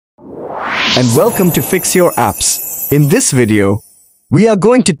and welcome to Fix Your Apps. In this video, we are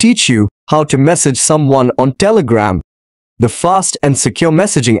going to teach you how to message someone on Telegram, the fast and secure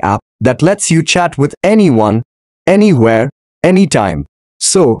messaging app that lets you chat with anyone, anywhere, anytime.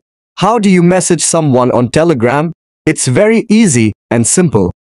 So, how do you message someone on Telegram? It's very easy and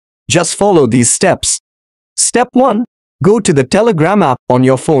simple. Just follow these steps. Step 1. Go to the Telegram app on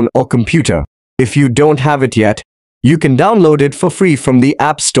your phone or computer. If you don't have it yet, you can download it for free from the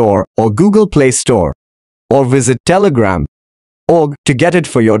App Store or Google Play Store, or visit telegram.org to get it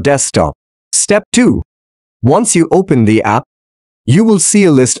for your desktop. Step 2. Once you open the app, you will see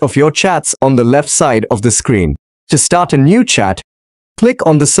a list of your chats on the left side of the screen. To start a new chat, click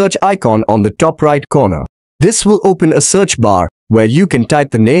on the search icon on the top right corner. This will open a search bar where you can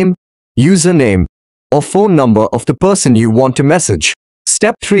type the name, username, or phone number of the person you want to message.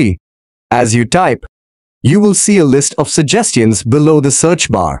 Step 3. As you type, you will see a list of suggestions below the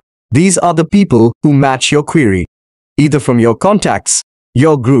search bar. These are the people who match your query, either from your contacts,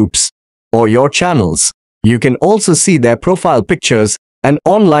 your groups, or your channels. You can also see their profile pictures and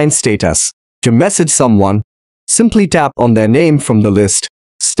online status. To message someone, simply tap on their name from the list.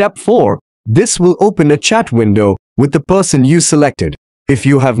 Step 4. This will open a chat window with the person you selected. If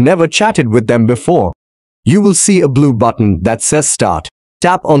you have never chatted with them before, you will see a blue button that says Start.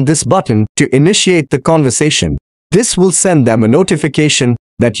 Tap on this button to initiate the conversation. This will send them a notification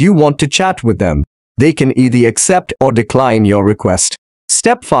that you want to chat with them. They can either accept or decline your request.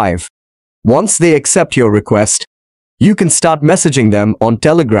 Step 5. Once they accept your request, you can start messaging them on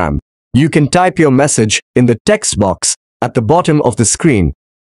Telegram. You can type your message in the text box at the bottom of the screen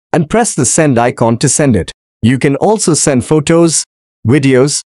and press the send icon to send it. You can also send photos,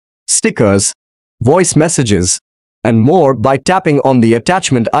 videos, stickers, voice messages, and more by tapping on the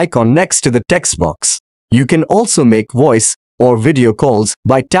attachment icon next to the text box. You can also make voice or video calls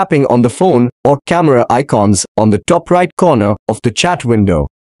by tapping on the phone or camera icons on the top right corner of the chat window.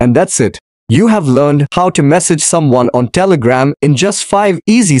 And that's it. You have learned how to message someone on Telegram in just 5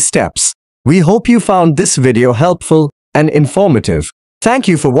 easy steps. We hope you found this video helpful and informative. Thank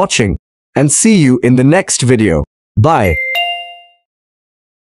you for watching, and see you in the next video. Bye.